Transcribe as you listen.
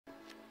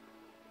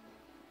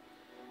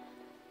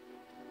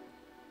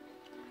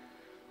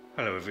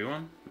Hello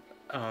everyone,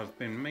 I've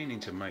been meaning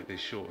to make this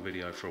short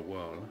video for a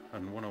while,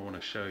 and what I want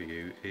to show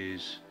you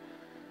is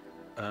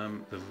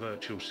the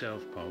virtual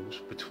south poles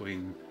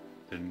between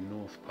the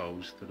north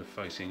poles that are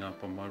facing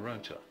up on my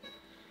rotor.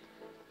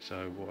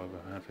 So what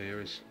I have here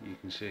is, you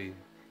can see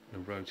a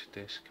rotor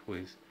disc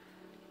with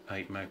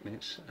 8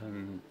 magnets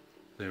and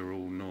they're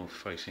all north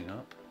facing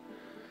up,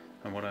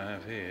 and what I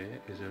have here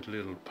is a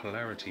little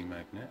polarity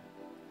magnet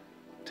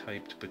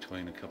taped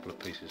between a couple of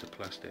pieces of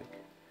plastic.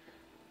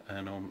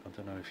 And I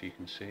don't know if you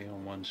can see,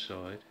 on one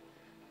side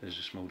there's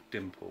a small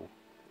dimple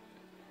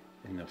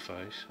in the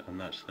face, and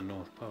that's the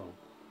North Pole.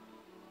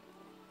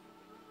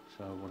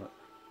 So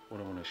what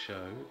I want to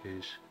show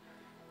is,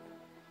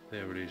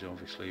 there it is,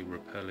 obviously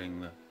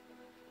repelling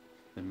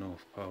the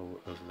North Pole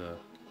of the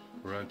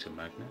rotor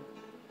magnet,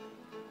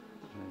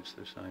 and it's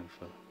the same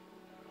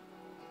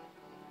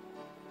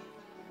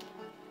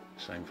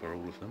for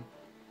all of them.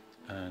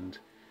 And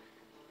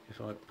if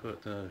I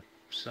put the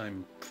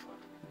same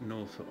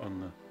north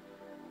on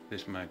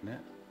this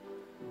magnet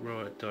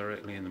right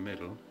directly in the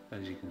middle,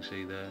 as you can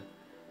see there,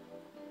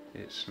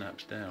 it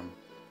snaps down.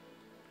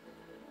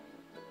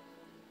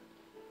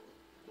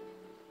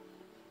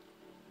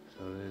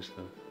 So there's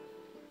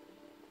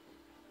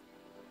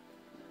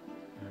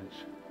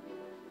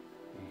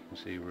you can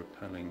see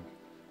repelling,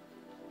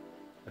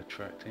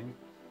 attracting,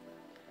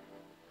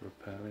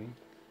 repelling,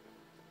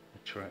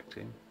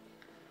 attracting,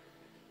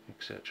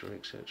 etc,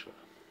 etc.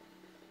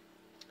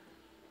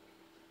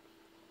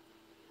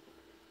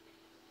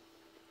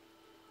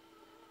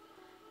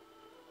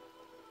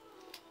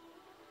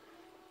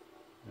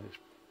 It's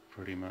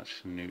pretty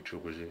much neutral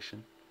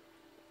position.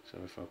 So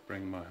if I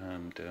bring my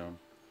hand down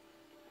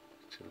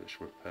till it's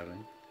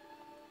repelling,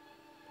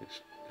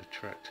 it's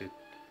attracted.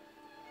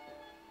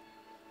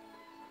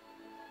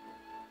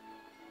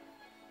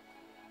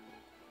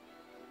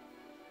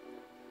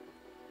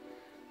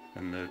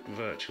 And the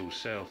virtual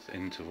south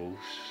intervals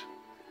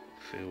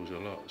feels a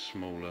lot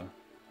smaller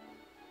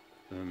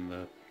than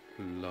the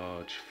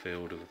large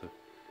field of the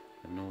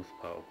North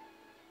Pole.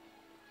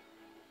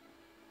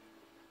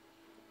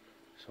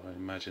 So I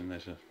imagine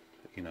there's a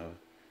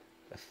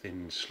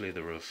thin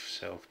slither of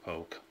South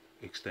Pole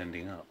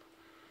extending up.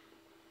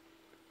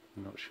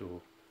 I'm not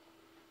sure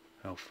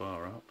how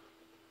far up,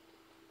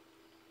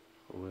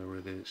 or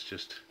whether it's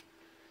just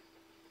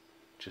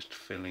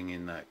filling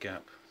in that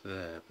gap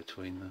there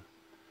between the,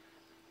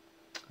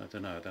 I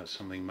don't know, that's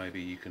something maybe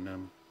you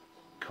can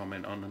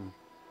comment on and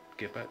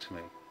get back to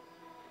me.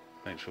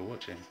 Thanks for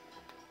watching.